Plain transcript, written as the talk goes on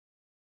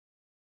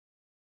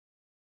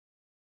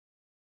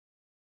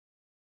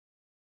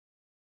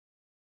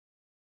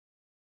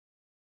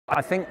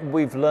I think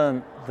we've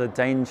learned the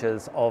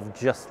dangers of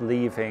just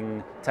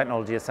leaving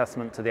technology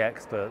assessment to the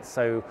experts.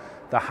 So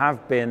there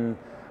have been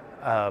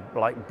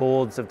like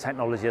boards of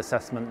technology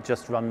assessment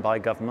just run by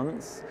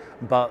governments,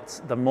 but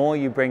the more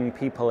you bring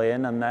people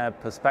in and their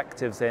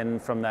perspectives in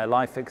from their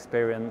life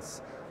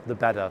experience, the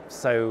better.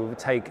 So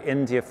take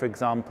India, for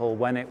example.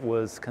 When it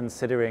was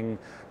considering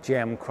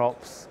GM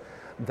crops,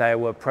 there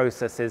were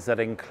processes that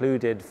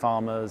included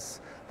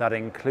farmers, that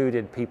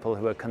included people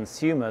who are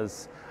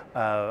consumers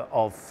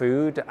of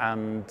food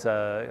and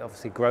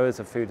obviously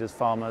growers of food as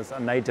farmers,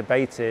 and they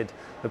debated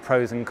the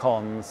pros and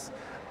cons.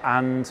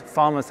 And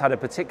farmers had a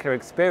particular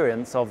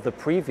experience of the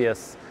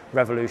previous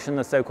revolution,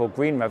 the so-called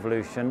Green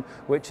Revolution,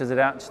 which is it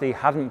actually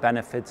hadn't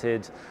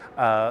benefited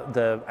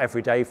the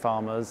everyday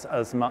farmers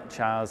as much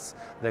as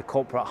the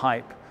corporate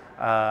hype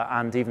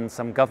and even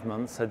some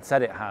governments had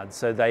said it had.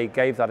 So they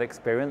gave that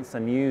experience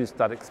and used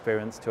that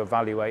experience to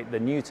evaluate the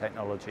new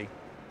technology.